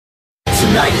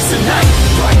Tonight is the night.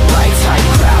 Bright lights, high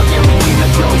crowd, yeah, we need to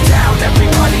throw down.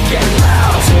 Everybody get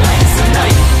loud. Tonight is the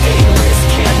night. A-list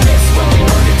can't miss when we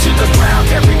burn it to the ground.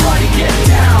 Everybody get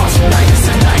down. Tonight is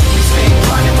the night. We stay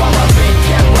grinding while our fame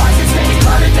kept rising. Steady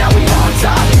climbing, now we on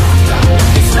top.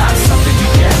 It's not something you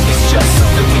get, it's just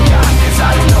something we got. Cause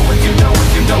I don't know if you know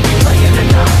we playing or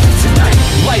not. Tonight,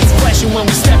 lights flashing when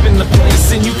we step in the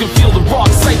place, and you can feel the raw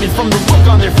excitement from the look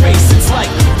on their face. It's like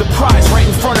the prize right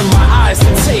in front of my eyes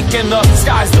to take, and the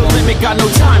sky's the limit, got no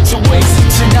time to waste.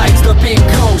 Tonight's the big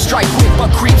go, strike quick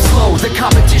but creep slow. The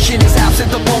competition is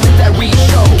absent the moment that we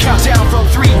show. Countdown from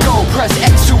 3, go, press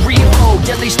X to reload.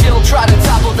 Yet they still try to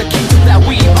topple the kingdom that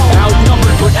we own.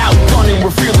 Outnumbered but outgunning,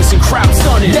 we're fearless and crowd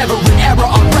stunning. Never an error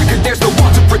on record, there's no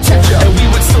one to protect you. And we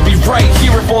would still be right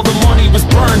here if all the money was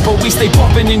burned, but we stay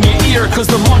bumping in your ear cause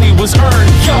the money was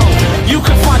earned. Yo, you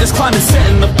can find us climbing,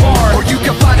 setting the bar, or you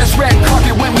can find us red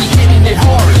carpet when we hitting it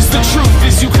hard. Cause the truth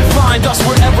is you can find us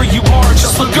wherever you are.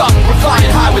 Just look up, we're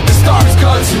flying high with the